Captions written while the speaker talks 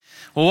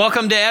Well,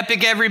 welcome to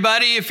Epic,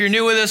 everybody. If you're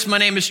new with us, my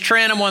name is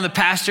Trent. I'm one of the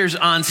pastors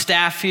on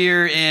staff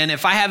here. And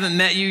if I haven't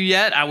met you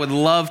yet, I would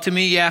love to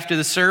meet you after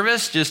the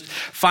service. Just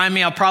find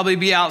me. I'll probably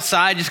be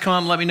outside. Just come up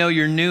and let me know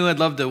you're new. I'd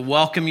love to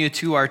welcome you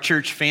to our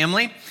church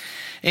family.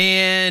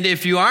 And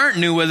if you aren't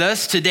new with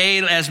us, today,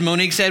 as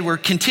Monique said, we're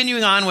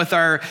continuing on with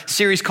our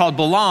series called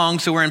Belong.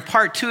 So we're in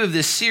part 2 of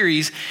this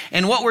series.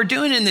 And what we're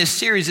doing in this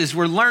series is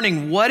we're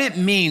learning what it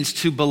means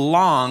to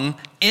belong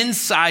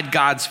inside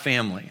God's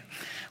family.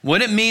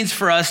 What it means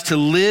for us to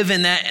live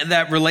in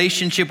that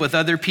relationship with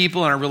other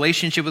people and our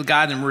relationship with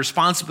God and the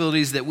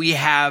responsibilities that we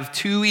have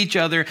to each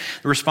other,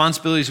 the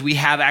responsibilities we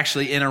have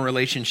actually in our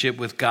relationship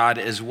with God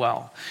as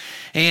well.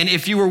 And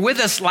if you were with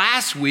us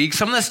last week,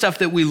 some of the stuff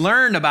that we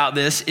learned about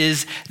this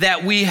is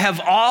that we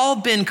have all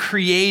been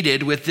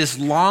created with this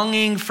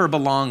longing for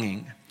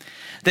belonging.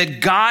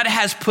 That God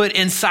has put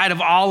inside of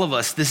all of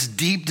us this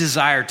deep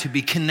desire to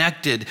be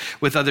connected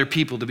with other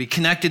people, to be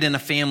connected in a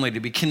family, to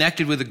be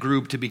connected with a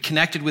group, to be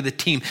connected with a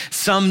team,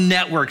 some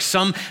network,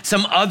 some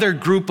other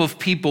group of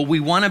people.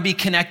 We want to be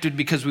connected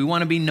because we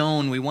want to be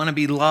known, we want to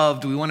be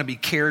loved, we want to be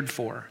cared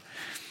for.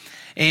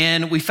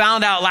 And we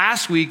found out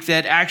last week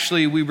that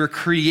actually we were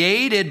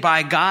created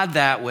by God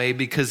that way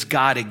because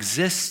God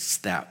exists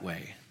that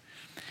way.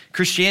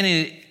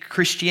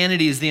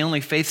 Christianity is the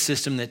only faith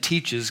system that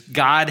teaches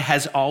God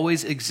has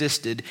always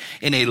existed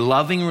in a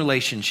loving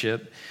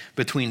relationship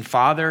between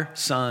Father,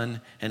 Son,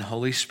 and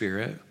Holy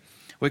Spirit,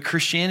 what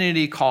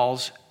Christianity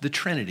calls the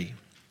Trinity.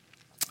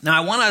 Now,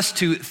 I want us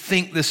to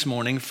think this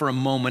morning for a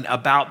moment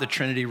about the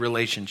Trinity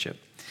relationship.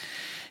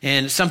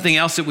 And something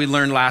else that we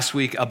learned last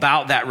week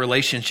about that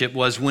relationship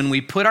was when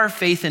we put our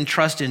faith and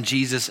trust in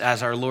Jesus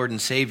as our Lord and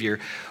Savior,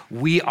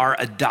 we are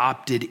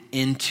adopted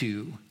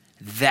into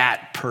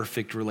that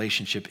perfect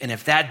relationship. And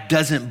if that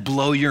doesn't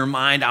blow your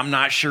mind, I'm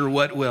not sure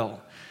what will.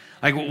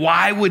 Like,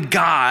 why would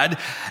God,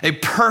 a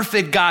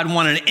perfect God,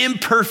 want an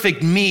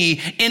imperfect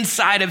me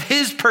inside of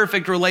his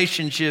perfect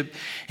relationship?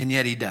 And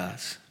yet he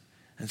does.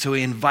 And so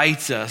he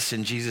invites us,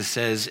 and Jesus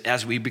says,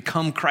 as we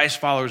become Christ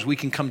followers, we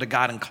can come to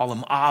God and call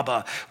him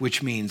Abba,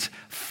 which means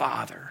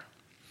Father.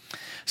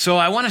 So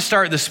I want to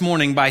start this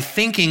morning by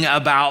thinking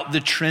about the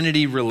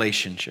Trinity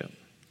relationship.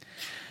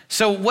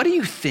 So what do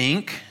you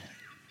think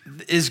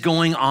is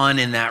going on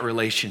in that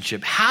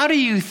relationship? How do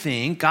you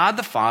think God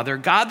the Father,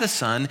 God the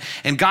Son,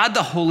 and God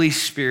the Holy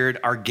Spirit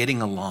are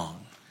getting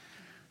along?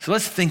 So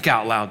let's think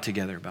out loud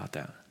together about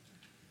that.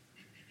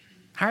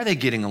 How are they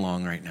getting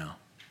along right now?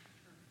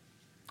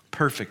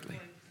 Perfectly.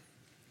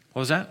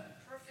 What was that?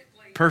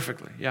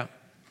 Perfectly, yeah.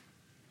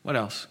 What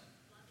else?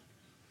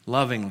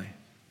 Lovingly.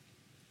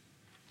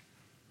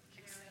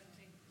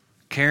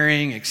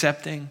 Caring,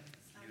 accepting.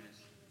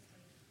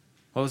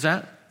 What was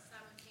that?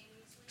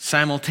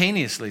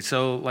 Simultaneously.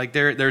 So like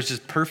there's this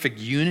perfect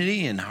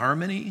unity and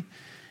harmony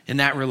in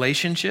that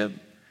relationship.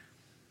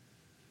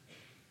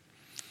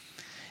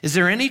 Is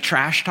there any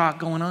trash talk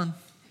going on?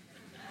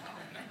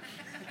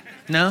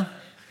 No?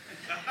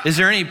 Is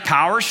there any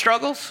power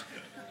struggles?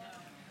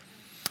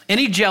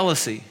 Any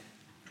jealousy?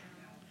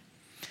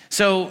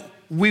 So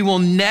we will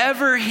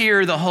never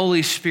hear the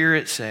Holy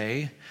Spirit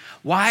say,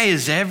 why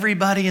is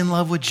everybody in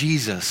love with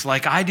Jesus?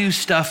 Like, I do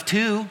stuff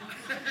too.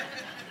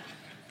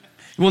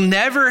 We'll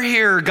never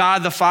hear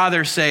God the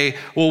Father say,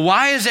 well,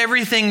 why is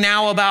everything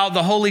now about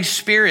the Holy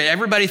Spirit?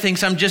 Everybody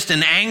thinks I'm just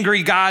an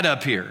angry God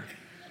up here.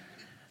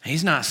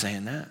 He's not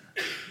saying that.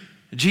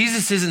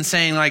 Jesus isn't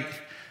saying like,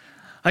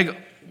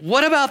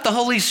 what about the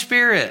Holy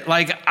Spirit?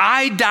 Like,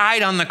 I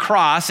died on the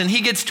cross and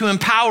he gets to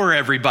empower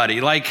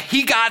everybody. Like,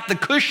 he got the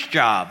cush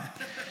job.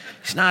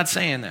 He's not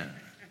saying that.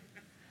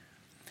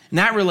 In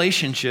that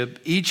relationship,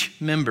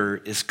 each member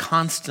is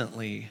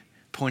constantly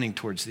pointing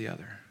towards the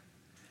other.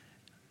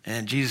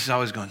 And Jesus is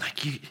always going,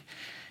 like,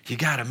 you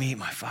got to meet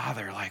my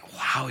Father. Like,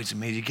 wow, he's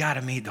amazing. You got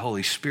to meet the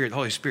Holy Spirit. The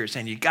Holy Spirit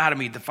saying, you got to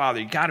meet the Father.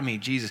 You got to meet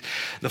Jesus.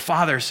 The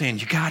Father is saying,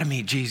 you got to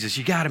meet Jesus.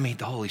 You got to meet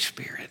the Holy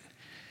Spirit.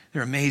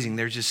 They're amazing.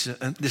 There's just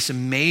this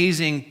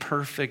amazing,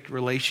 perfect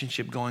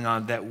relationship going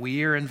on that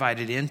we are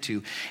invited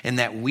into and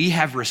that we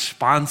have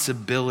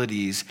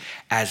responsibilities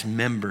as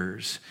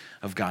members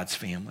of God's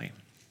family.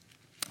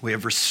 We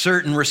have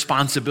certain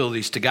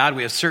responsibilities to God.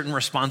 We have certain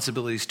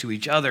responsibilities to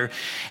each other.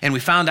 And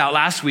we found out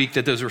last week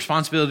that those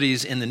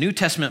responsibilities in the New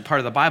Testament part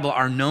of the Bible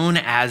are known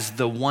as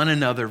the one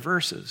another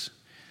verses.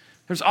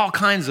 There's all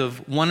kinds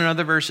of one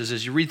another verses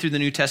as you read through the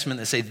New Testament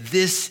that say,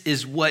 this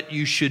is what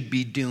you should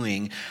be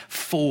doing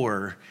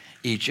for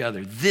each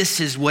other. This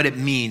is what it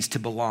means to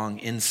belong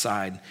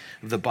inside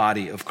the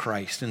body of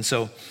Christ. And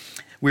so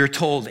we're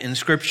told in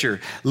Scripture,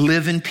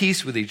 live in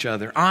peace with each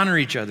other, honor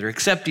each other,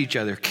 accept each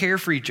other, care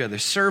for each other,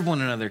 serve one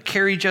another,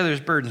 carry each other's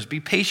burdens, be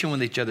patient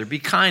with each other, be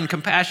kind,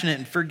 compassionate,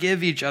 and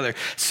forgive each other,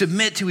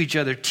 submit to each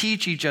other,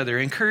 teach each other,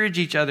 encourage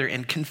each other,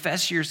 and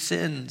confess your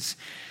sins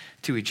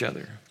to each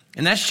other.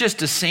 And that's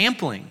just a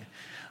sampling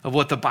of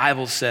what the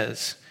Bible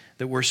says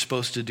that we're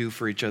supposed to do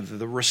for each other,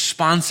 the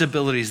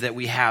responsibilities that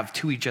we have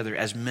to each other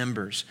as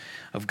members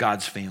of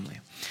God's family.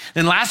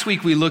 Then last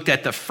week we looked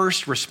at the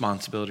first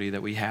responsibility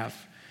that we have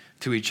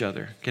to each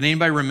other. Can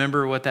anybody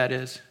remember what that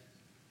is?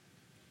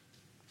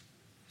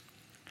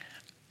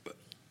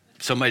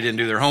 Somebody didn't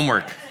do their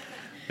homework.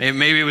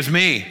 Maybe it was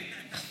me.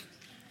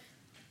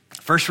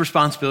 First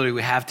responsibility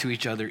we have to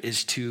each other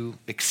is to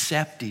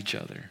accept each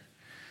other.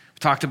 We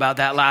talked about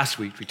that last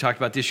week. We talked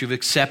about the issue of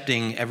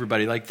accepting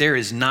everybody. Like there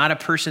is not a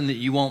person that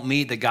you won't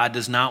meet that God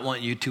does not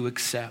want you to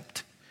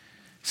accept.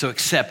 So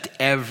accept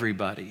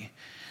everybody.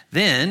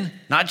 Then,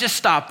 not just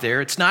stop there.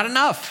 It's not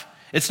enough.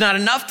 It's not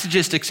enough to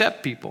just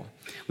accept people.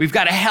 We've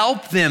got to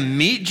help them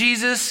meet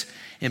Jesus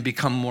and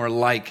become more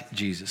like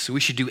Jesus. So we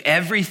should do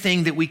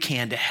everything that we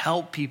can to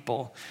help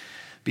people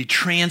be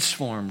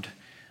transformed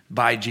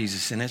by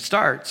Jesus. And it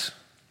starts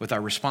with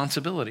our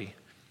responsibility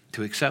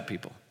to accept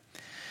people.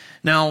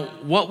 Now,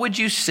 what would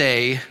you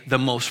say the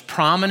most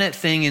prominent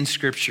thing in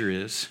Scripture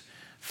is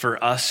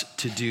for us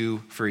to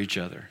do for each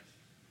other?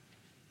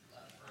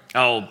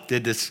 Oh,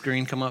 did the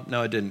screen come up?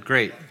 No, it didn't.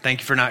 Great. Thank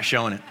you for not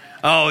showing it.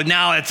 Oh,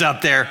 now it's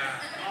up there.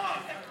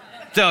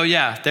 So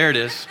yeah, there it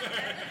is.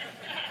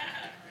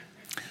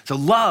 So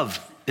love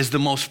is the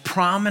most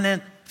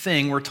prominent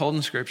thing we're told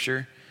in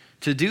Scripture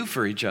to do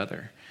for each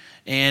other.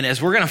 And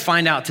as we're going to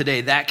find out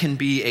today, that can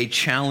be a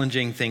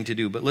challenging thing to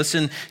do. But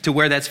listen to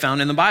where that's found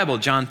in the Bible.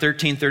 John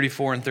 13,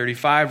 34 and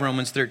 35,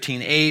 Romans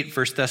 13, 8,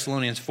 1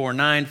 Thessalonians 4,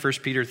 9, 1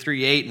 Peter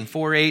 3, 8 and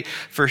 4, 8,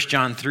 1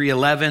 John 3,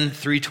 11,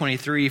 3,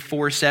 23,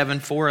 4, 7,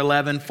 4,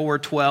 11, 4,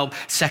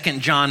 12, 2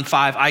 John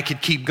 5. I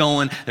could keep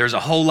going. There's a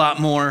whole lot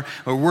more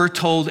where we're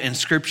told in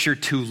Scripture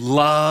to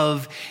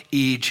love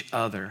each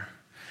other.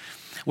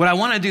 What I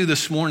want to do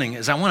this morning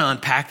is I want to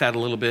unpack that a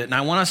little bit, and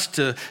I want us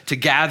to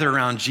gather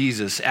around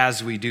Jesus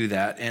as we do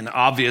that. And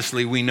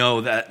obviously we know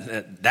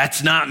that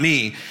that's not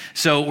me.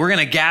 So we're going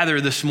to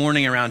gather this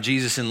morning around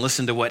Jesus and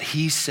listen to what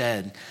he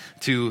said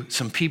to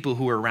some people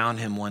who were around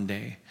him one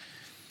day.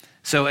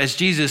 So as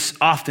Jesus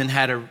often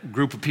had a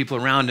group of people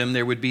around him,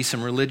 there would be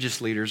some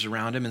religious leaders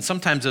around him. And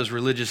sometimes those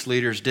religious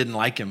leaders didn't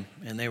like him,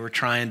 and they were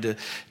trying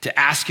to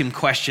ask him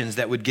questions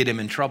that would get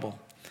him in trouble.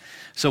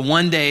 So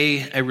one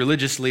day, a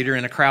religious leader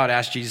in a crowd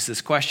asked Jesus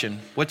this question: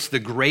 what's the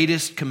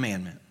greatest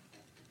commandment?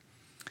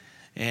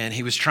 And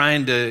he was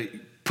trying to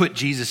put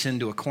Jesus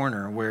into a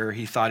corner where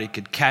he thought he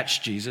could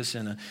catch Jesus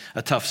in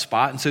a tough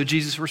spot. And so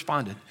Jesus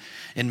responded.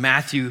 In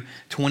Matthew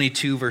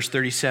 22, verse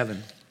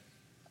 37,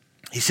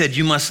 he said,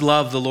 "You must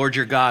love the Lord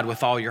your God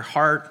with all your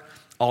heart,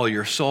 all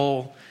your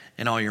soul,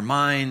 and all your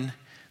mind.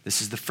 This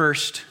is the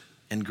first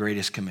and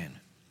greatest commandment."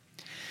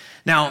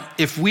 Now,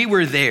 if we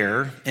were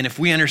there and if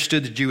we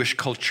understood the Jewish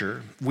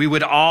culture, we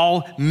would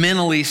all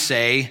mentally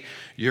say,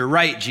 "You're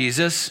right,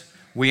 Jesus.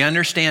 We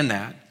understand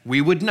that." We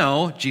would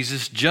know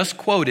Jesus just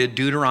quoted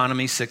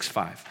Deuteronomy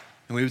 6:5.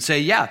 And we would say,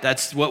 yeah,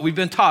 that's what we've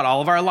been taught all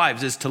of our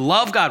lives, is to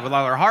love God with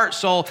all our heart,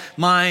 soul,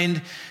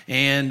 mind,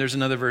 and there's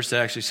another verse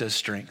that actually says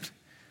strength.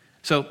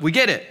 So we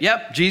get it.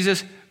 Yep,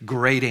 Jesus,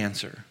 great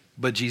answer.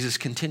 But Jesus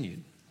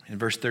continued. In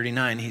verse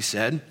 39, he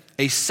said,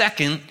 "A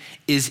second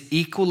is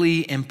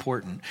equally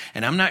important."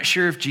 And I'm not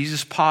sure if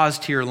Jesus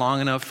paused here long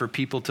enough for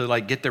people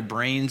to get their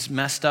brains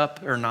messed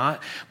up or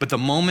not. But the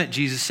moment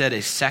Jesus said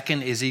a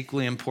second is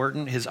equally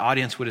important, his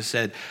audience would have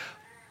said,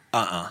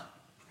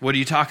 what are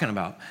you talking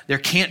about? There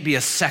can't be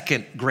a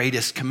second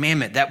greatest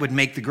commandment. That would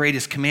make the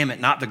greatest commandment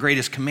not the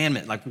greatest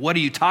commandment. What are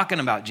you talking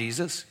about,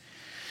 Jesus?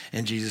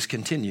 And Jesus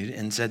continued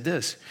and said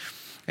this: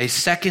 "A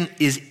second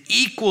is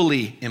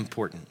equally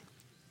important.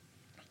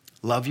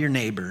 Love your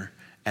neighbor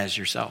as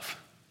yourself."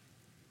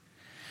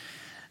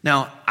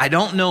 Now, I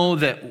don't know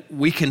that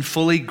we can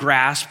fully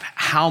grasp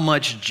how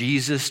much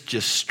Jesus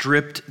just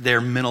stripped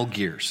their mental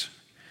gears.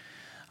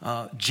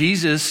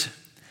 Jesus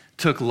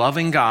took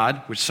loving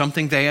God, which is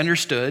something they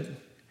understood,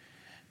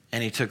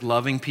 and he took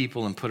loving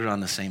people and put it on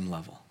the same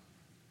level.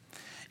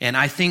 And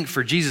I think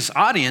for Jesus'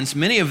 audience,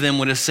 many of them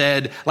would have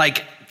said,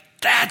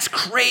 "That's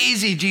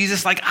crazy,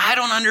 Jesus. I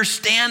don't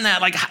understand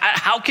that.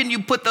 How can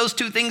you put those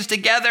two things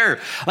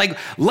together?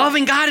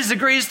 Loving God is the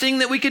greatest thing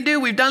that we can do.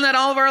 We've done that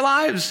all of our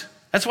lives.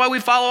 That's why we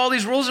follow all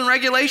these rules and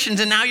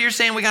regulations. And now you're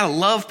saying we got to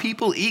love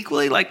people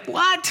equally?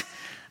 What?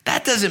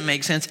 That doesn't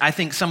make sense." I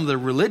think some of the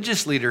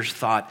religious leaders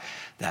thought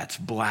that's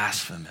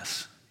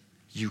blasphemous.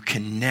 You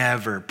can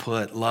never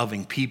put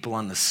loving people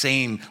on the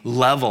same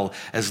level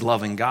as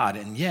loving God.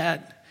 And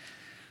yet,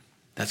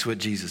 that's what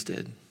Jesus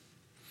did.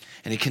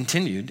 And he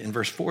continued in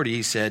verse 40,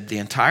 he said, "The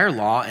entire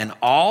law and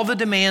all the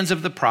demands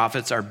of the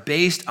prophets are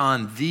based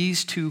on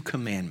these two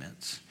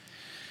commandments."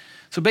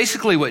 So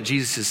basically what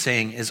Jesus is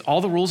saying is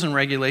all the rules and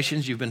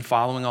regulations you've been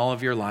following all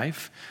of your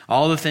life,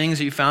 all the things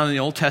that you found in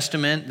the Old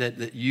Testament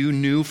that you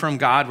knew from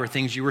God were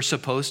things you were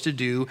supposed to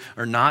do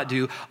or not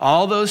do,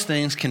 all those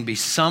things can be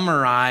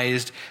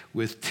summarized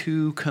with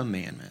two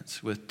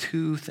commandments, with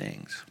two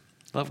things.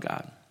 Love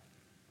God.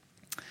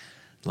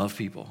 Love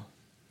people.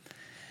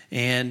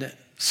 And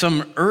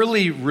some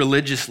early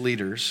religious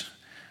leaders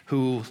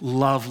who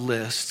love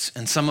lists,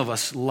 and some of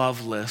us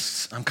love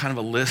lists. I'm kind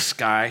of a list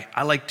guy.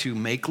 I like to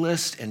make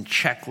lists and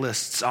check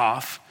lists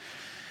off.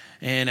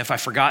 And if I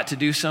forgot to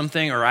do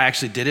something, or I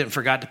actually did it and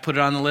forgot to put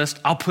it on the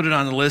list, I'll put it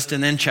on the list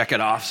and then check it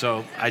off.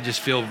 So I just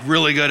feel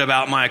really good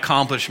about my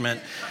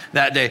accomplishment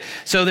that day.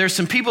 So there's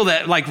some people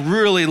that like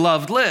really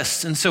loved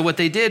lists. And so what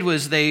they did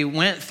was they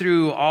went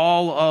through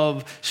all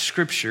of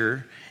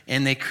Scripture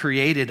and they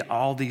created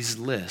all these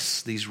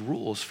lists, these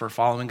rules for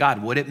following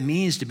God, what it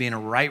means to be in a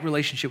right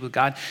relationship with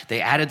God.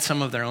 They added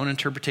some of their own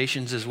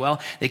interpretations as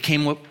well. They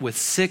came up with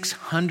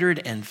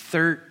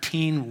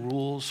 613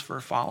 rules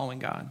for following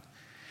God.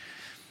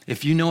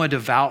 If you know a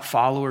devout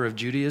follower of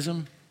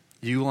Judaism,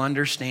 you will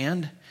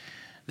understand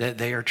that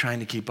they are trying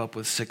to keep up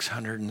with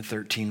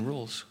 613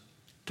 rules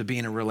to be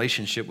in a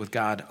relationship with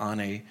God on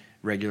a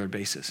regular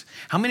basis.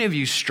 How many of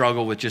you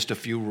struggle with just a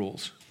few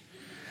rules?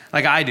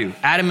 Like I do.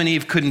 Adam and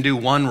Eve couldn't do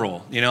one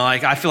rule.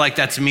 Like I feel like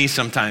that's me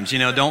sometimes.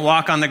 Don't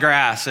walk on the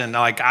grass. And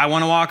like, I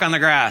want to walk on the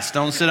grass.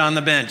 Don't sit on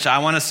the bench. I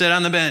want to sit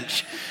on the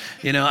bench.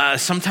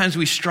 Sometimes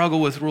we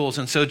struggle with rules.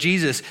 And so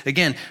Jesus,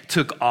 again,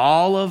 took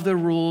all of the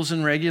rules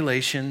and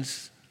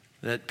regulations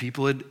that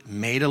people had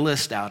made a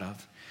list out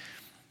of.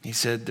 He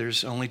said,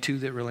 there's only two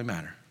that really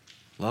matter.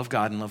 Love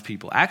God and love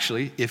people.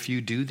 Actually, if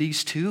you do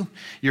these two,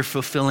 you're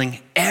fulfilling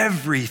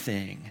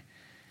everything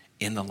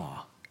in the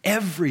law.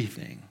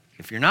 Everything.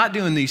 If you're not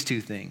doing these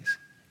two things,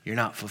 you're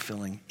not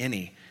fulfilling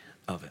any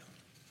of it.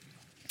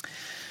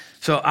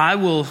 So I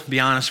will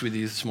be honest with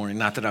you this morning.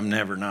 Not that I'm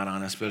never not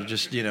honest, but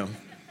just,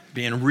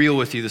 being real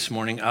with you this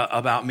morning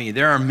about me.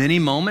 There are many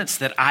moments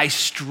that I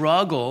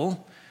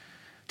struggle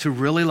to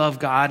really love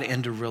God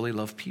and to really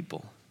love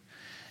people.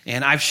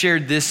 And I've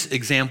shared this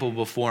example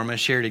before. I'm going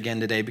to share it again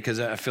today because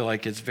I feel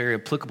like it's very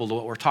applicable to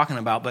what we're talking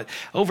about. But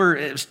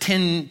it was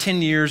 10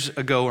 years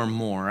ago or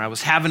more, I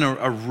was having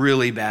a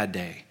really bad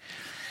day.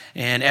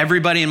 And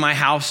everybody in my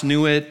house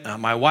knew it.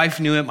 My wife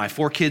knew it. My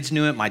 4 kids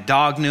knew it. My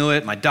dog knew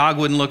it. My dog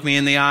wouldn't look me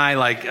in the eye.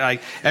 Like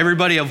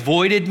everybody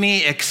avoided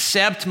me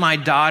except my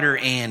daughter,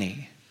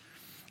 Annie.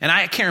 And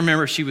I can't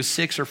remember if she was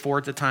 6 or 4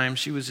 at the time.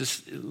 She was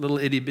this little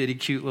itty bitty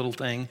cute little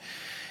thing.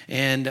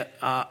 And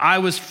I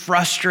was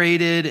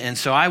frustrated, and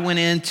so I went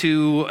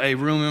into a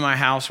room in my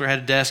house where I had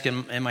a desk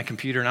and my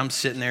computer, and I'm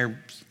sitting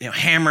there,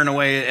 hammering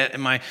away at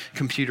my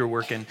computer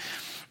working.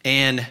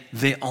 And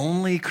the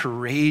only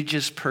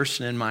courageous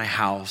person in my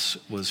house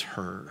was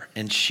her,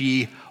 and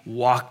she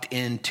walked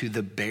into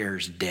the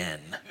bear's den.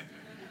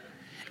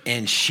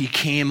 And she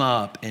came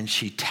up and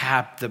she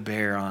tapped the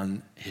bear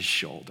on his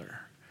shoulder,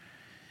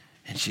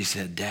 and she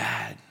said,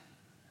 "Dad."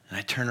 And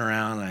I turn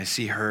around and I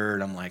see her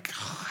and I'm like,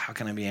 oh, how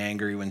can I be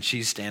angry when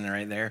she's standing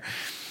right there?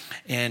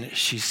 And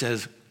she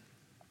says,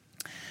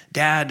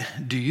 "Dad,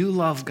 do you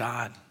love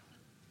God?"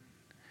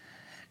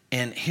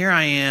 And here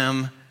I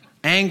am,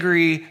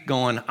 angry,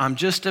 going, I'm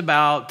just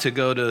about to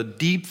go to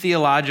deep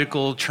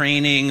theological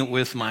training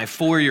with my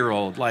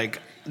 4-year-old.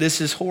 Like,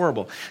 this is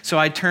horrible. So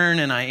I turn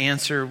and I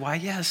answer, "Why,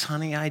 yes,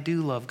 honey, I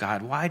do love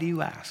God. Why do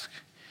you ask?"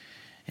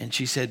 And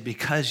she said,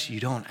 "Because you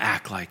don't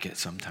act like it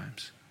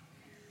sometimes."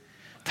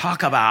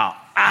 Talk about,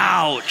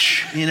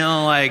 ouch,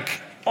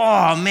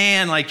 oh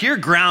man, like you're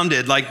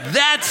grounded. Like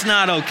that's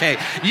not okay.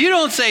 You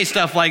don't say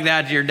stuff like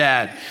that to your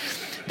dad.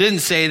 Didn't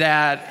say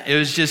that. It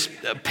was just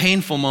a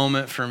painful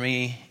moment for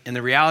me. And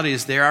the reality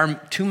is there are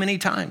too many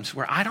times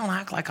where I don't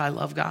act like I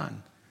love God,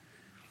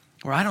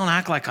 where I don't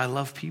act like I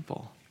love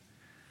people.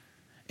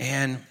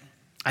 And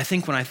I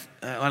think when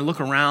I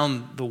look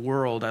around the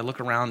world, I look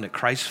around at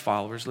Christ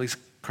followers, at least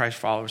Christ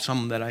followers,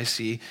 some that I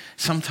see.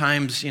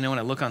 Sometimes, when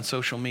I look on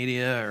social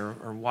media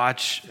or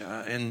watch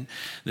in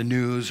the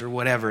news or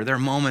whatever, there are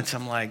moments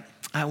I'm like,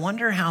 I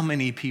wonder how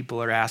many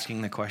people are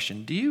asking the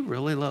question, do you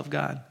really love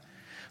God?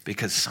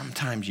 Because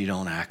sometimes you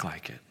don't act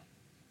like it.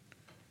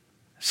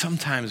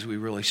 Sometimes we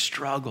really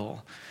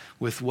struggle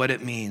with what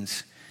it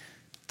means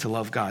to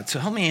love God. So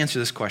help me answer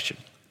this question.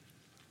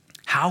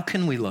 How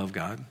can we love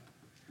God?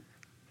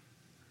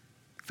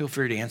 Feel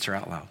free to answer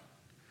out loud.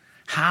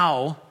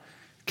 How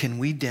can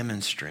we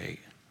demonstrate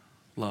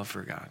love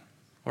for God?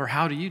 Or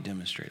how do you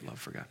demonstrate love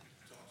for God?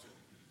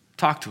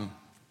 Talk to Him.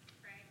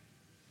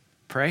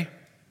 Pray.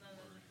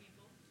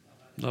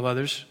 Love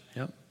others.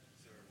 Yep.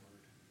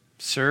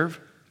 Serve.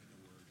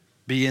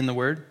 Be in the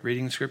Word,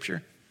 reading the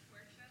Scripture.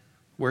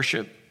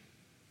 Worship.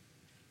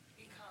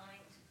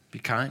 Be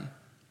kind.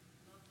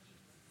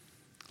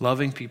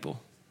 Loving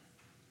people.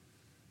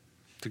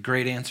 The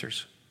great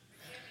answers.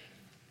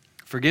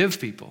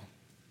 Forgive people.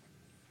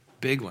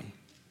 Big one.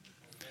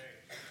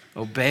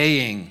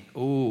 Obeying.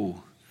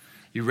 Ooh,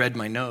 you read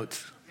my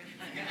notes.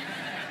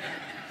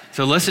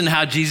 So listen to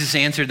how Jesus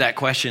answered that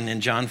question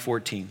in John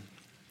 14.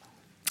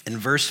 In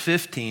verse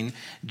 15,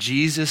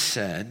 Jesus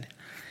said,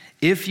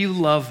 "If you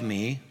love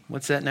me,"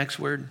 what's that next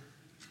word?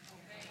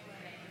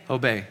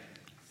 Obey.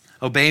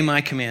 Obey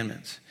my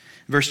commandments.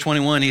 Verse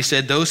 21, he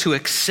said, "Those who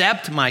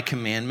accept my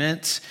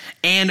commandments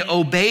and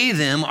obey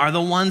them are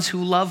the ones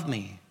who love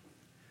me."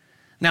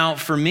 Now,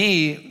 for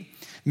me,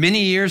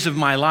 many years of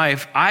my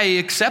life, I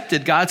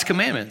accepted God's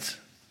commandments.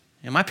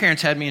 And my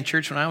parents had me in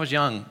church when I was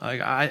young.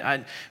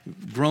 I'd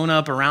grown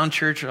up around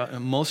church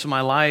most of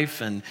my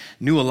life and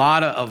knew a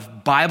lot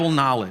of Bible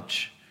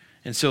knowledge.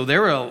 And so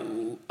there were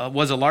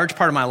was a large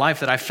part of my life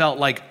that I felt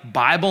like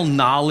Bible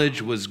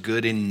knowledge was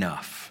good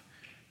enough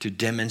to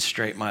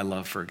demonstrate my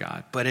love for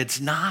God. But it's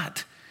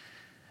not.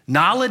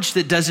 Knowledge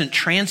that doesn't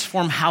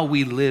transform how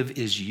we live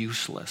is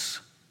useless.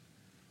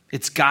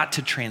 It's got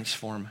to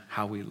transform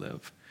how we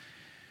live.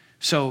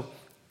 So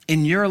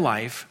in your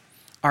life,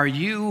 are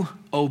you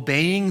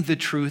obeying the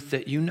truth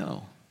that you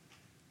know?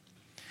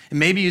 And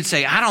maybe you'd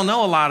say, I don't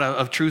know a lot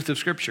of truth of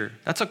Scripture.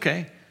 That's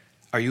okay.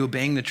 Are you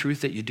obeying the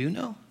truth that you do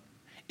know?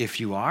 If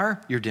you are,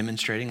 you're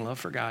demonstrating love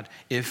for God.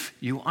 If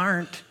you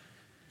aren't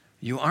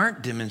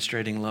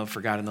demonstrating love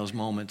for God in those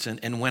moments.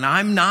 And when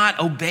I'm not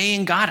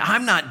obeying God,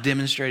 I'm not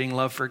demonstrating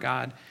love for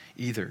God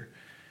either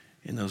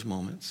in those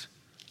moments.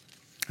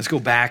 Let's go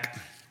back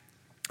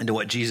into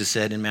what Jesus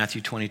said in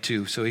Matthew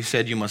 22. So he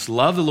said, you must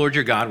love the Lord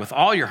your God with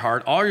all your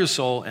heart, all your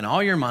soul, and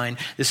all your mind.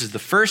 This is the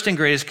first and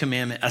greatest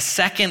commandment. A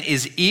second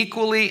is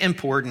equally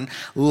important.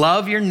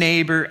 Love your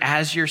neighbor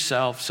as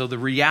yourself. So the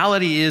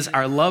reality is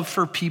our love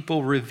for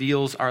people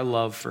reveals our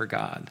love for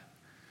God.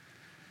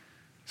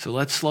 So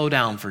let's slow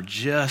down for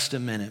just a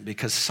minute,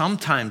 because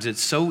sometimes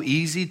it's so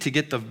easy to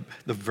get the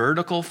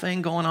vertical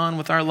thing going on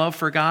with our love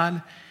for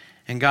God.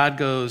 And God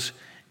goes,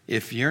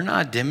 if you're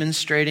not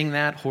demonstrating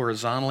that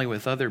horizontally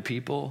with other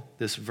people,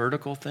 this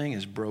vertical thing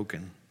is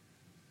broken.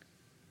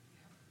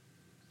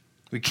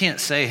 We can't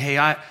say, hey,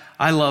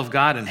 I love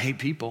God and hate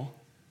people.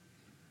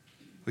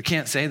 We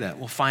can't say that.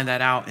 We'll find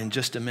that out in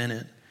just a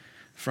minute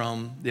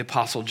from the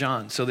Apostle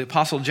John. So the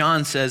Apostle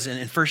John says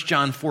in 1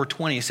 John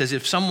 4:20, he says,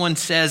 if someone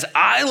says,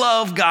 I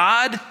love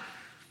God,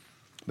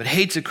 but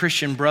hates a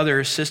Christian brother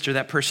or sister,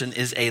 that person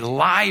is a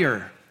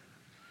liar.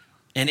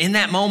 And in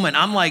that moment,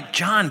 I'm like,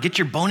 John, get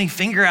your bony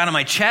finger out of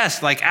my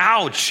chest. Like,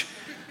 ouch.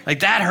 Like,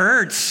 that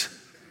hurts.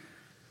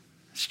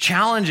 It's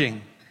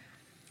challenging.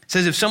 It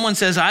says, if someone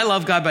says, I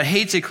love God, but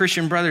hates a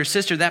Christian brother or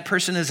sister, that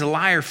person is a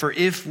liar. For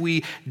if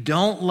we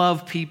don't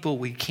love people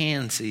we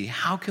can see,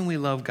 how can we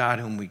love God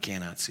whom we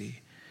cannot see?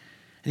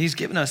 And he's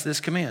given us this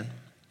command.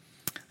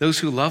 Those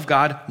who love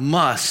God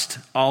must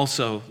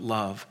also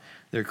love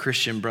their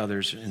Christian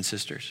brothers and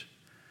sisters.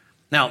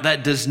 Now,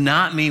 that does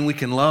not mean we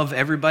can love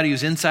everybody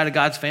who's inside of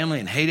God's family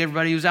and hate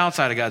everybody who's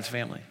outside of God's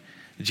family.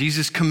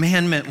 Jesus'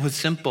 commandment was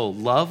simple.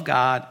 Love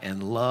God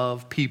and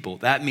love people.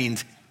 That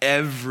means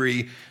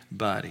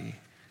everybody.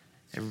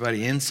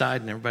 Everybody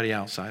inside and everybody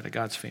outside of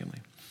God's family.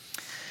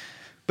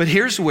 But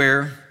here's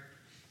where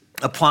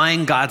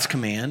applying God's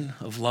command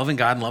of loving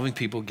God and loving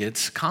people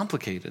gets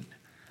complicated.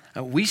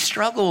 We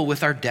struggle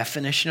with our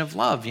definition of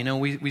love. You know,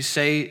 we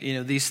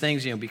say, these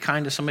things, be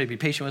kind to somebody, be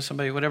patient with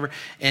somebody, whatever.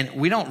 And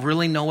we don't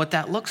really know what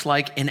that looks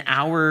like in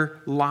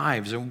our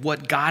lives and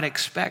what God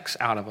expects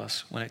out of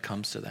us when it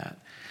comes to that.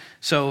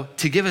 So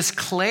to give us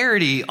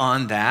clarity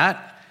on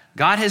that,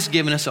 God has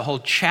given us a whole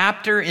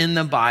chapter in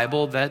the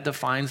Bible that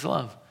defines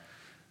love.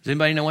 Does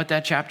anybody know what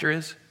that chapter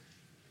is?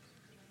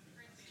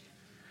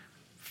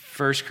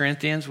 1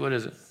 Corinthians, what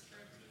is it?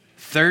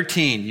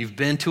 13. You've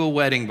been to a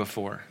wedding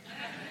before.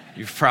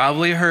 You've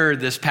probably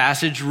heard this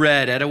passage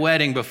read at a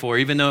wedding before,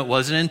 even though it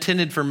wasn't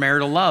intended for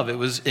marital love. It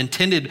was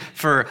intended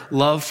for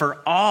love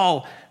for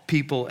all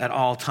people at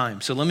all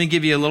times. So let me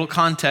give you a little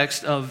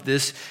context of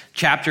this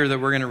chapter that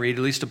we're going to read,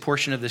 at least a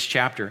portion of this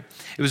chapter.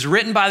 It was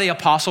written by the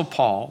Apostle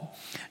Paul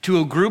to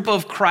a group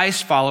of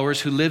Christ followers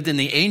who lived in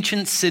the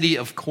ancient city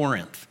of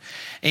Corinth.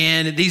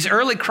 And these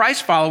early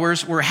Christ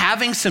followers were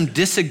having some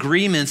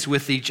disagreements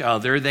with each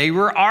other. They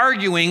were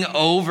arguing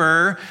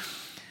over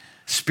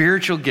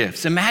spiritual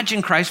gifts.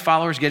 Imagine Christ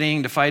followers getting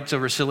into fights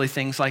over silly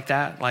things like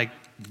that. Like,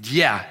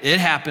 yeah, it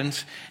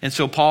happens. And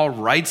so Paul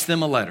writes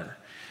them a letter.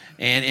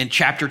 And in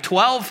chapter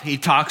 12, he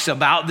talks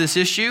about this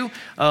issue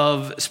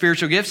of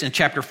spiritual gifts. In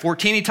chapter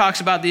 14, he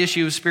talks about the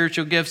issue of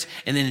spiritual gifts.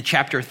 And then in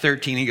chapter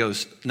 13, he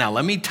goes, now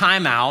let me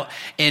time out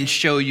and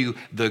show you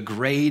the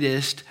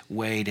greatest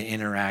way to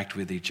interact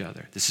with each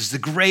other. This is the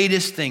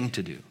greatest thing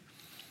to do.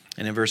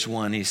 And in verse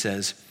 1, he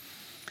says,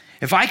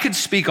 if I could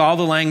speak all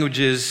the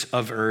languages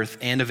of earth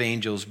and of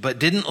angels, but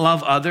didn't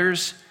love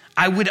others,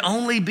 I would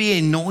only be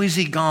a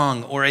noisy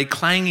gong or a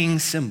clanging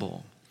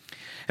cymbal.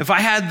 If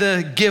I had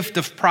the gift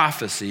of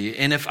prophecy,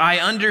 and if I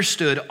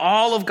understood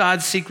all of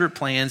God's secret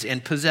plans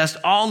and possessed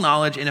all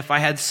knowledge, and if I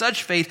had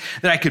such faith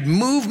that I could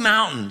move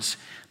mountains,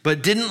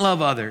 but didn't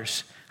love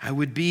others, I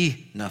would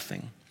be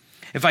nothing.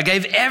 If I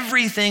gave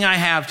everything I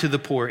have to the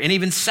poor and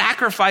even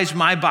sacrificed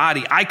my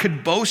body, I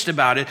could boast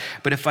about it.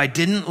 But if I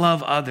didn't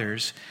love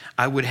others,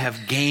 I would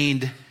have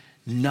gained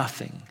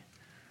nothing.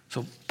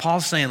 So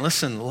Paul's saying,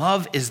 listen,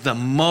 love is the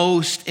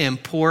most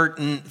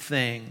important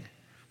thing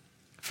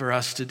for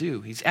us to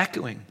do. He's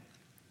echoing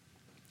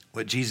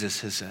what Jesus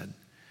has said.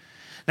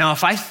 Now,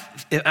 I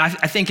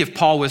think if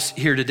Paul was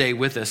here today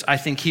with us, I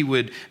think he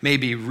would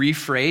maybe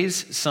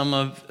rephrase some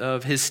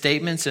of his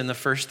statements in the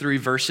first 3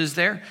 verses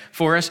there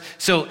for us.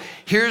 So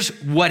here's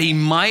what he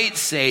might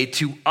say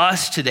to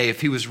us today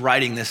if he was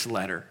writing this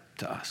letter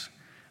to us.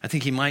 I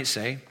think he might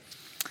say,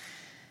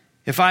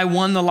 if I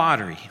won the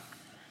lottery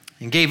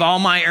and gave all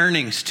my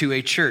earnings to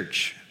a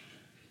church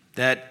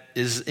that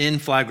is in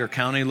Flagler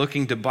County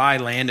looking to buy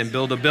land and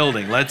build a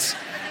building, let's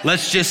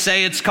Let's just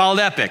say it's called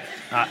epic.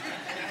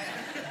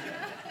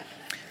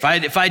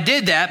 If I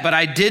did that, but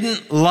I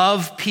didn't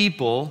love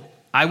people,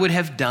 I would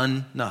have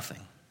done nothing.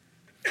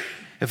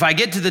 If I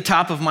get to the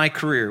top of my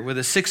career with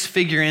a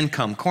 6-figure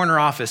income, corner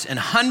office, and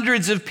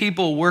hundreds of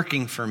people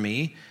working for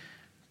me,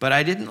 but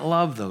I didn't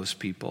love those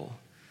people,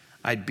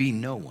 I'd be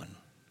no one.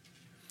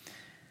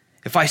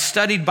 If I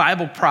studied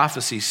Bible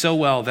prophecy so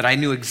well that I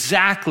knew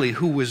exactly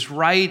who was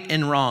right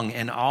and wrong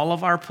in all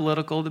of our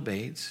political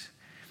debates,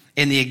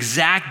 and the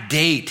exact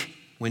date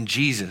when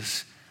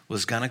Jesus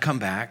was going to come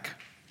back,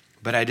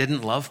 but I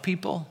didn't love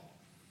people,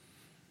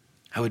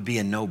 I would be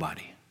a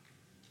nobody.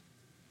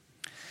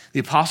 The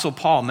Apostle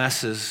Paul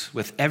messes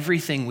with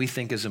everything we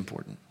think is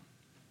important.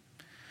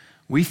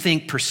 We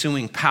think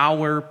pursuing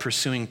power,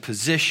 pursuing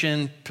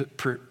position,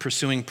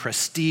 pursuing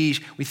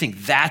prestige, we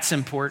think that's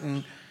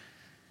important.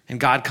 And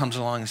God comes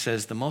along and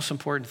says, the most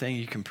important thing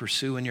you can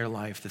pursue in your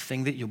life, the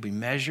thing that you'll be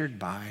measured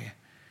by,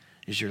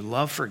 is your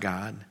love for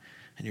God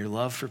and your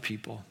love for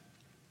people.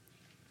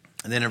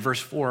 And then in verse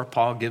 4,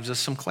 Paul gives us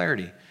some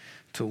clarity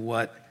to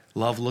what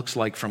love looks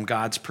like from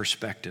God's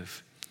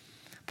perspective.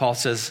 Paul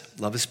says,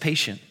 love is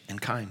patient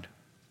and kind.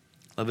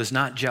 Love is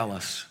not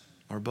jealous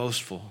or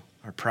boastful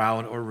or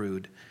proud or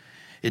rude.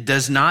 It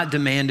does not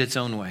demand its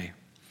own way.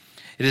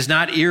 It is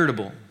not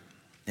irritable,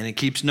 and it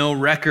keeps no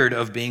record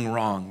of being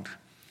wronged.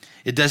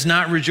 It does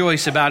not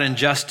rejoice about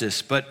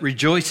injustice, but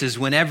rejoices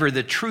whenever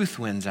the truth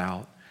wins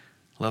out.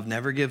 Love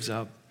never gives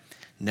up,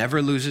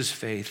 never loses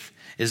faith,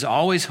 is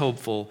always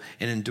hopeful,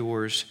 and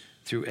endures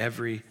through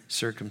every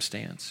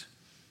circumstance.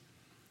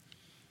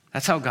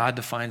 That's how God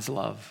defines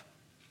love.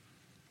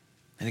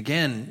 And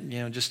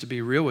again, just to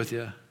be real with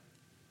you,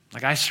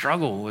 like I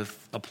struggle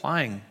with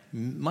applying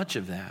much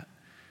of that.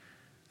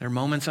 There are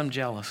moments I'm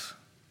jealous.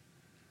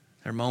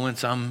 There are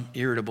moments I'm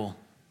irritable.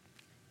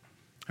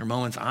 There are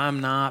moments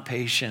I'm not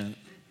patient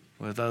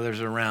with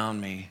others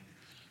around me,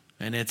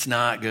 and it's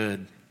not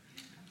good.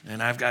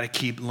 And I've got to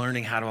keep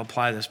learning how to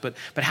apply this. But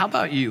how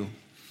about you?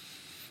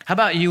 How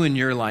about you in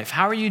your life?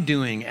 How are you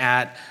doing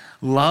at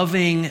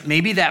loving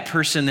maybe that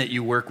person that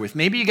you work with?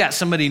 Maybe you got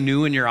somebody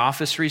new in your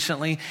office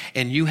recently,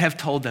 and you have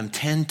told them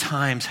 10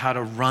 times how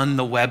to run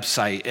the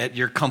website at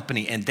your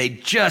company, and they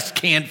just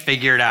can't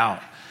figure it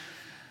out.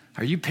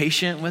 Are you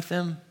patient with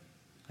them?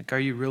 Like, are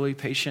you really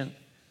patient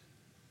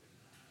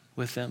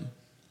with them?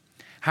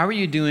 How are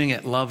you doing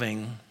at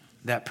loving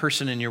that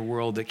person in your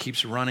world that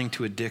keeps running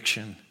to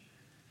addiction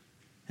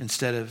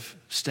instead of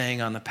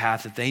staying on the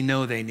path that they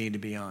know they need to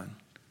be on?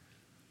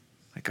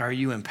 Like, are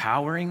you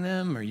empowering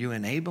them? Are you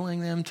enabling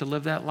them to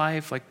live that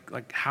life?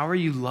 Like, how are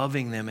you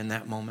loving them in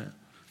that moment?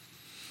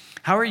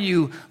 How are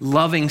you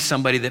loving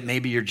somebody that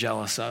maybe you're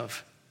jealous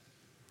of?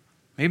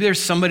 Maybe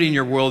there's somebody in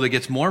your world that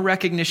gets more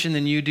recognition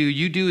than you do.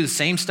 You do the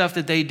same stuff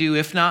that they do,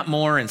 if not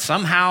more, and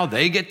somehow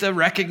they get the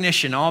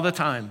recognition all the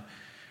time.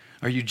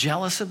 Are you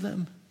jealous of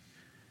them?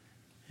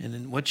 And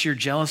then what's your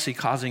jealousy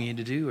causing you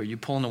to do? Are you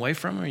pulling away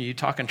from them? Are you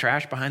talking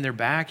trash behind their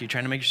back? Are you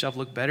trying to make yourself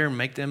look better and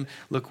make them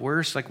look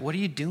worse? Like, what are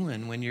you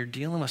doing when you're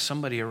dealing with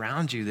somebody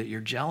around you that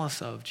you're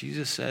jealous of?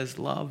 Jesus says,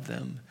 love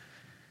them.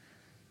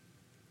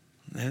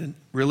 And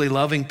really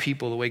loving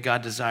people the way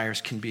God desires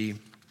can be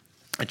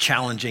a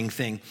challenging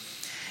thing.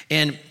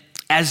 And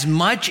as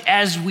much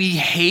as we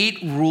hate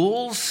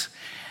rules,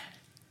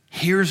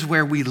 here's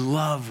where we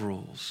love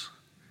rules.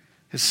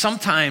 Because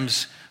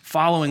sometimes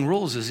following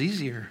rules is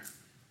easier.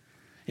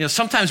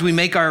 Sometimes we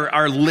make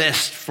our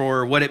list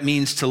for what it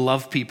means to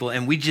love people,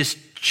 and we just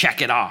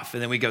check it off.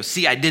 And then we go,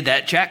 see, I did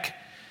that check,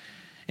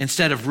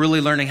 instead of really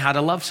learning how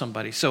to love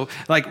somebody. So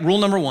like rule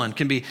number 1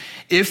 can be,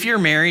 if you're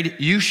married,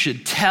 you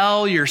should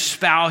tell your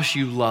spouse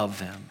you love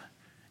them.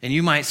 And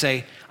you might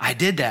say, I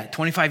did that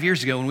 25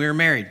 years ago when we were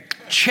married.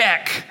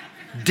 Check,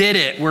 did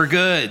it, we're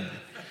good.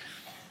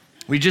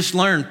 We just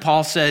learned,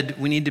 Paul said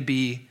we need to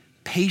be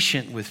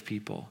patient with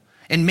people.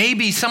 And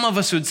maybe some of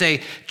us would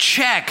say,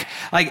 check,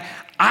 like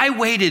I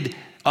waited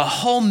a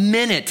whole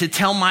minute to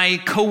tell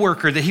my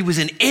coworker that he was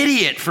an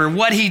idiot for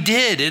what he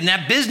did in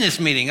that business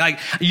meeting. Like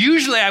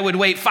usually I would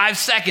wait 5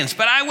 seconds,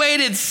 but I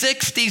waited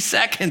 60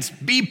 seconds.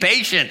 Be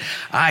patient.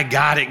 I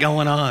got it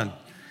going on.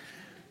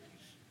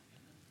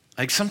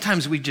 Like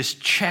sometimes we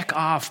just check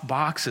off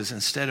boxes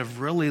instead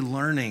of really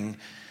learning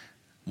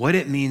what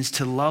it means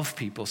to love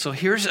people. So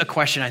here's a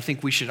question I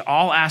think we should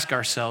all ask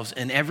ourselves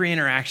in every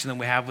interaction that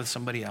we have with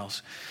somebody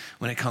else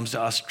when it comes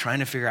to us trying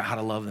to figure out how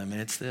to love them.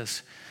 And it's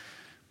this: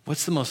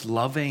 what's the most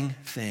loving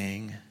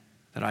thing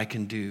that I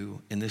can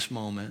do in this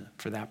moment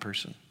for that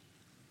person?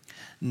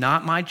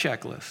 Not my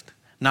checklist,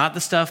 not the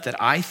stuff that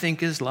I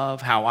think is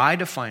love, how I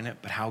define it,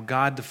 but how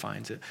God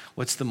defines it.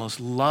 What's the most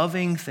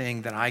loving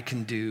thing that I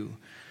can do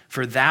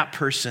for that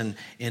person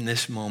in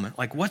this moment?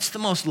 Like, what's the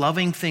most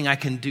loving thing I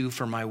can do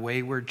for my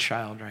wayward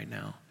child right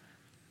now?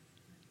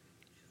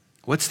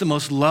 What's the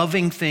most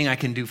loving thing I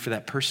can do for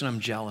that person I'm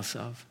jealous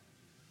of?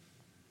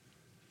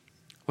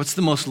 What's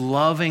the most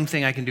loving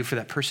thing I can do for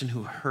that person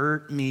who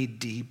hurt me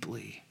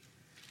deeply?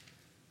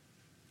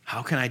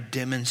 How can I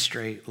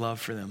demonstrate love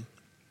for them?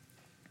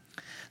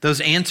 Those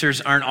answers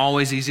aren't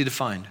always easy to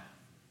find.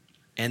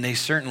 And they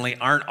certainly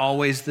aren't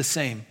always the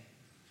same.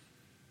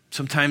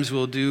 Sometimes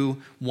we'll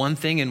do one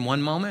thing in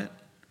one moment,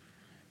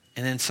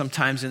 and then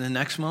sometimes in the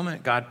next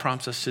moment, God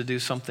prompts us to do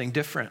something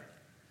different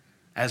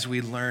as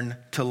we learn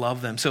to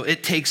love them. So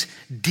it takes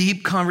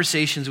deep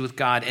conversations with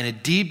God and a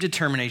deep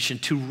determination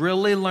to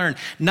really learn,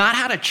 not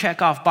how to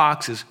check off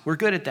boxes, we're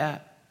good at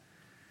that,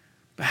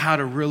 but how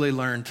to really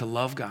learn to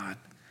love God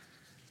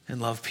and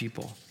love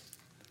people.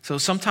 So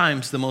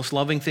sometimes the most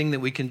loving thing that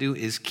we can do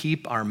is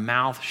keep our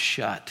mouth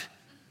shut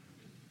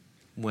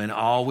when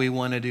all we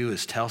want to do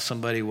is tell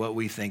somebody what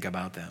we think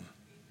about them.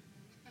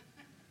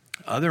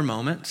 Other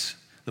moments,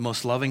 the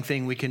most loving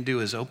thing we can do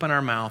is open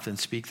our mouth and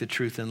speak the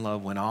truth in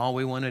love when all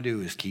we want to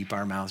do is keep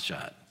our mouth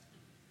shut.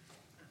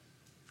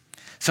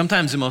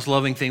 Sometimes the most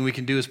loving thing we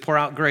can do is pour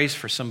out grace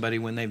for somebody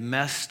when they've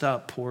messed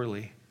up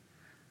poorly.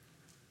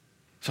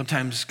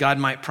 Sometimes God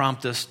might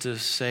prompt us to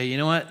say, you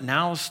know what,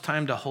 now it's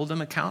time to hold them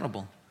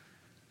accountable.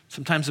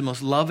 Sometimes the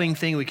most loving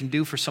thing we can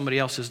do for somebody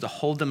else is to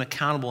hold them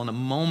accountable in a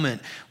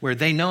moment where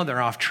they know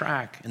they're off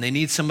track and they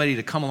need somebody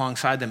to come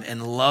alongside them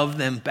and love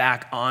them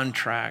back on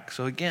track.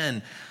 So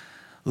again,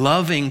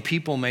 loving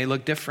people may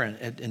look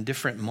different in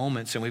different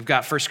moments. And we've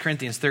got 1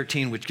 Corinthians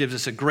 13, which gives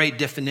us a great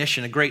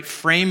definition, a great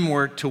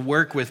framework to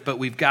work with, but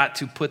we've got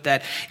to put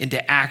that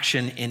into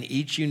action in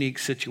each unique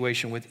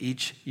situation with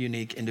each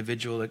unique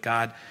individual that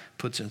God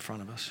puts in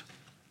front of us.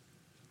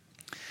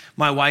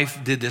 My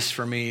wife did this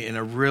for me in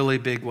a really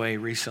big way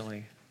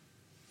recently.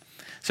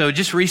 So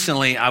just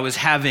recently, I was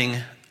having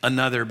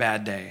another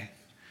bad day.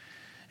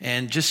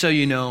 And just so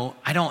you know,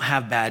 I don't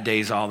have bad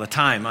days all the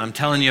time. I'm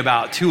telling you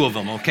about two of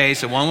them, okay?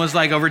 So one was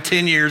like over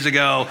 10 years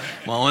ago.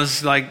 One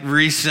was like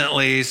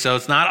recently. So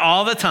it's not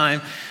all the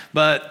time.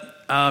 But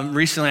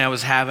recently I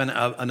was having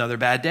another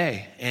bad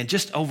day and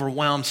just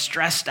overwhelmed,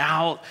 stressed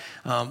out.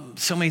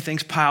 So many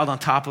things piled on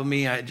top of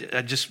me. I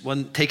just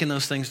wasn't taking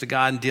those things to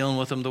God and dealing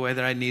with them the way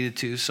that I needed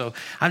to. So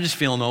I'm just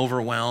feeling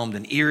overwhelmed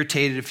and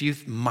irritated. A few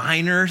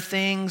minor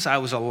things I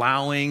was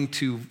allowing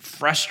to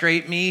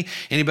frustrate me.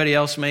 Anybody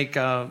else make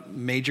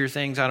major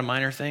things out of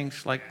minor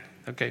things? Like,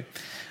 okay,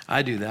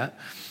 I do that.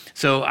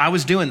 So I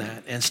was doing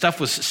that and stuff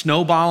was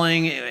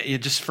snowballing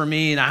just for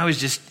me. And I was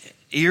just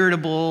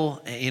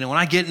irritable. You know, when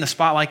I get in a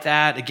spot like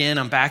that, again,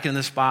 I'm back in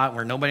the spot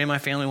where nobody in my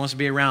family wants to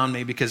be around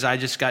me because I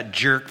just got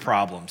jerk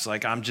problems.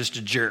 Like I'm just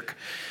a jerk.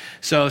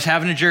 So I was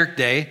having a jerk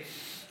day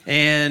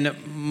and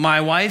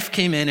my wife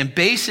came in and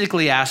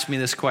basically asked me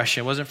this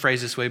question. It wasn't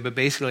phrased this way, but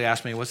basically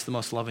asked me, what's the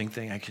most loving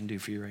thing I can do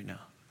for you right now?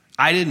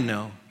 I didn't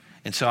know.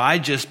 And so I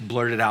just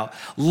blurted out,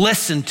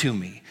 listen to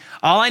me.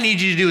 All I need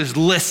you to do is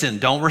listen.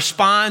 Don't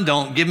respond.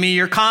 Don't give me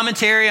your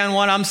commentary on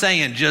what I'm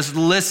saying. Just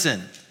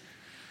listen.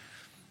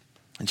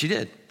 And she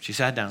did. She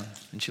sat down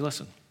and she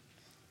listened.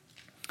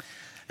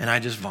 And I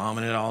just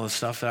vomited all the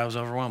stuff that I was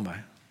overwhelmed by.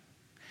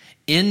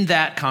 In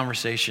that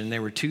conversation,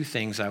 there were two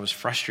things I was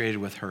frustrated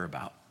with her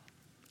about.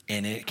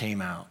 And it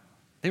came out.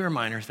 They were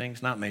minor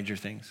things, not major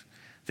things.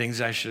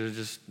 Things I should have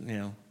just,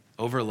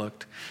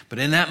 overlooked. But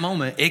in that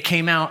moment, it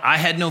came out. I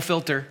had no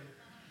filter.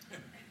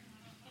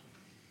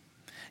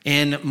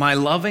 And my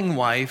loving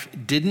wife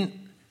didn't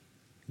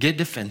get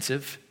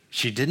defensive.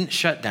 She didn't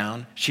shut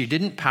down. She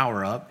didn't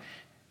power up.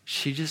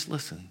 She just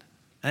listened.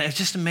 And it's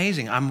just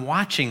amazing. I'm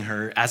watching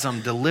her as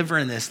I'm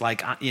delivering this,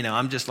 like,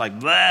 I'm just like,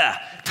 blah,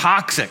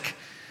 toxic.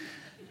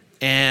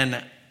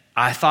 And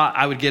I thought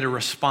I would get a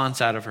response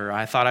out of her.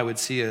 I thought I would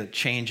see a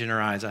change in her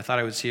eyes. I thought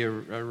I would see a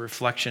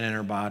reflection in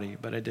her body,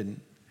 but I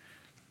didn't.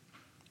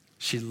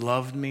 She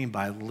loved me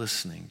by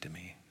listening to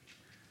me.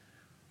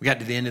 We got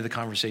to the end of the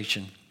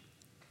conversation.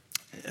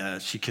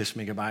 She kissed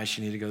me goodbye.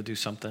 She needed to go do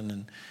something.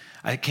 And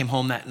I came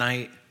home that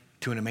night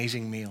to an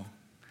amazing meal.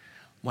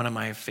 One of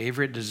my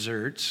favorite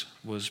desserts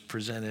was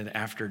presented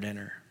after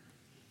dinner.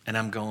 And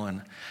I'm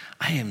going,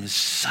 I am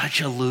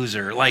such a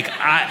loser. Like,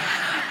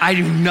 I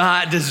do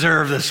not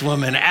deserve this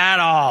woman at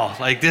all.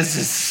 Like, this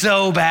is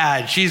so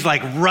bad. She's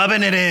like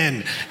rubbing it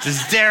in.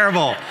 This is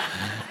terrible.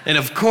 And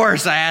of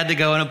course, I had to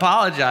go and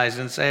apologize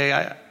and say,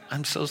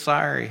 I'm so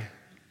sorry.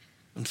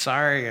 I'm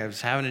sorry. I was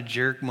having a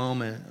jerk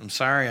moment. I'm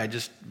sorry. I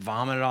just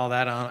vomited all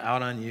that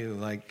out on you.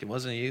 Like, it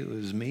wasn't you. It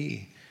was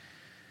me.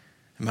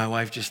 And my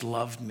wife just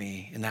loved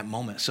me in that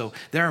moment. So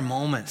there are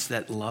moments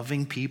that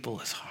loving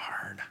people is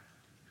hard.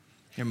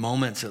 There are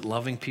moments that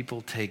loving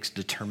people takes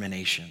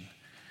determination.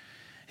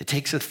 It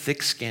takes a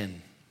thick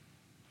skin.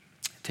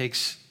 It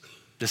takes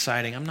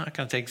deciding, I'm not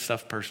going to take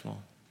stuff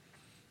personal.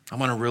 I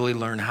want to really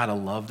learn how to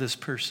love this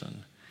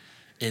person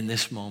in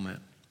this moment.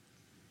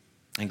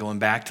 And going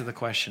back to the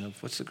question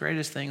of what's the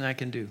greatest thing I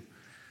can do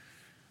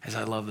as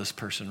I love this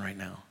person right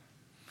now.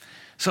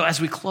 So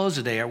as we close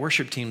today, our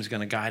worship team is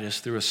going to guide us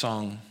through a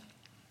song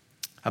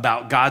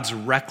about God's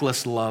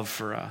reckless love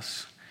for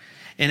us.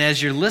 And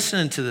as you're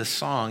listening to this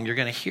song, you're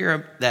going to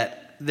hear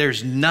that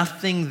there's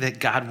nothing that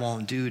God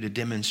won't do to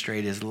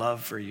demonstrate his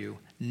love for you.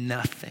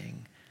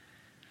 Nothing.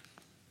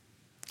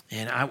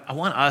 And I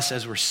want us,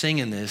 as we're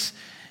singing this,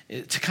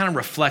 to kind of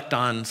reflect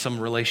on some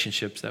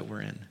relationships that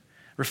we're in.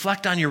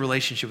 Reflect on your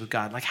relationship with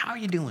God. Like, how are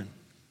you doing?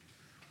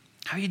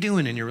 How are you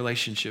doing in your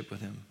relationship with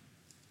him?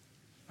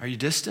 Are you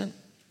distant?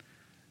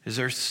 Is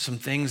there some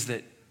things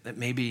that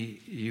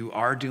maybe you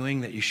are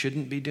doing that you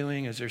shouldn't be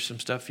doing? Is there some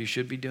stuff you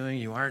should be doing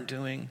you aren't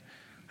doing?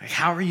 Like,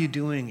 how are you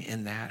doing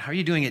in that? How are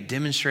you doing at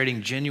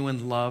demonstrating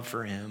genuine love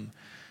for him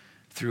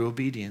through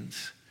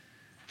obedience?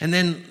 And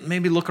then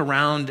maybe look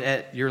around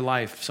at your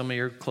life, some of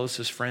your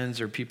closest friends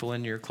or people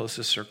in your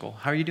closest circle.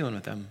 How are you doing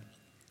with them?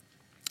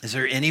 Is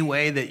there any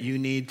way that you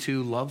need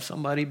to love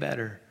somebody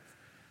better?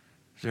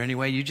 Is there any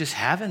way you just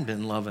haven't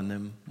been loving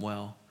them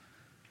well?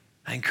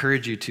 I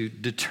encourage you to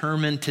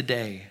determine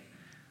today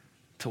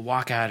to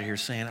walk out of here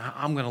saying,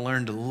 I'm going to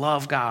learn to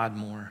love God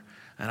more,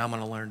 and I'm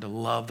going to learn to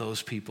love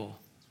those people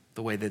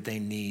the way that they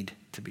need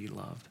to be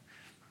loved.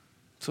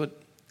 That's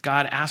what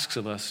God asks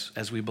of us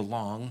as we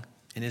belong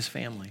in his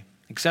family.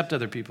 Accept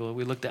other people that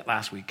we looked at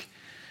last week,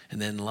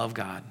 and then love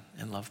God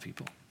and love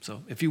people.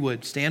 So if you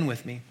would, stand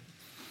with me.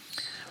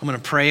 I'm going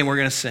to pray and we're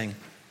going to sing.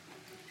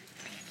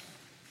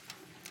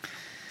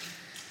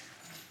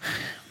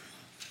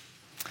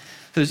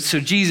 So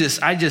Jesus,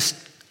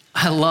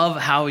 I love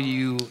how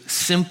you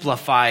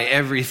simplify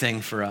everything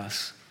for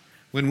us.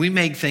 When we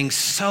make things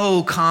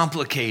so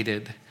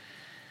complicated,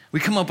 we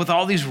come up with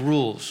all these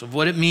rules of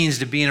what it means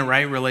to be in a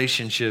right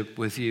relationship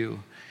with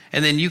you.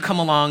 And then you come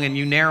along and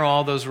you narrow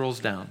all those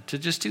rules down to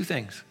just two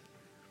things.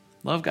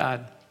 Love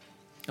God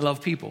and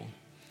love people.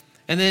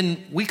 And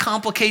then we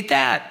complicate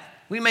that.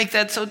 We make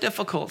that so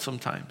difficult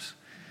sometimes.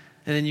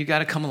 And then you got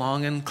to come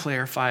along and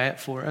clarify it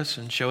for us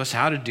and show us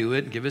how to do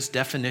it and give us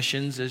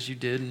definitions as you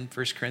did in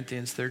 1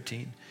 Corinthians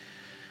 13.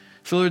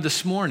 So Lord,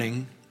 this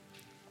morning,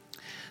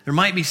 there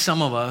might be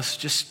some of us,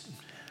 just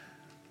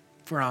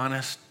if we're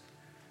honest,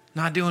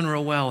 not doing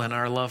real well in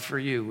our love for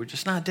you. We're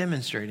just not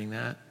demonstrating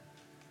that.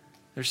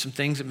 There's some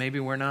things that maybe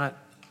we're not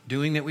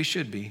doing that we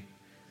should be.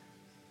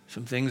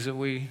 Some things that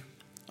we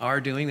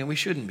are doing that we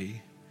shouldn't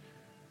be.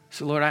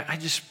 So Lord, I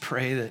just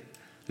pray that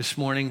this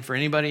morning for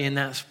anybody in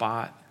that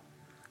spot,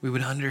 we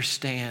would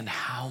understand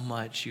how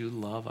much you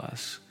love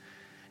us.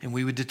 And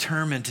we would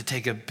determine to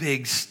take a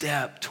big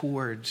step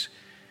towards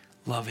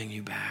loving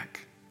you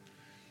back.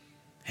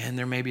 And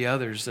there may be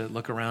others that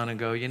look around and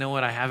go, you know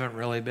what, I haven't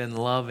really been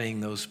loving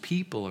those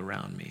people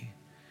around me.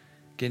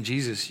 Again,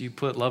 Jesus, you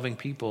put loving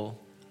people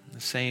on the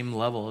same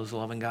level as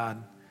loving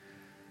God.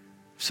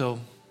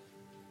 So,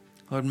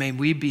 Lord, may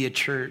we be a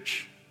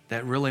church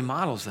that really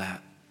models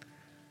that.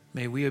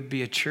 May we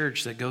be a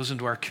church that goes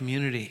into our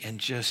community and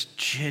just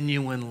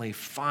genuinely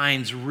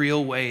finds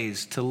real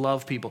ways to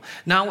love people.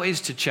 Not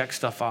ways to check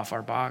stuff off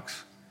our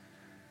box,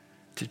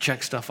 to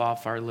check stuff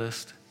off our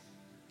list,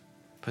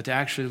 but to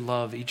actually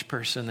love each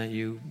person that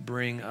you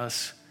bring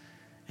us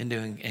into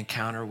an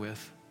encounter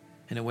with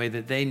in a way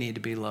that they need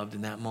to be loved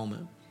in that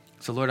moment.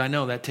 So Lord, I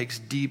know that takes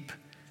deep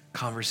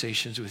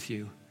conversations with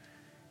you.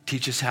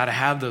 Teach us how to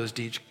have those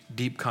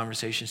deep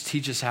conversations.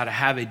 Teach us how to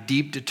have a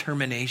deep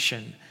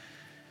determination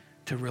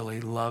to really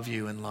love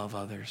you and love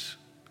others,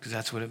 because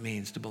that's what it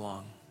means to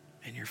belong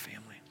in your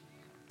family.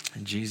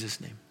 In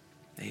Jesus' name,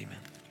 amen.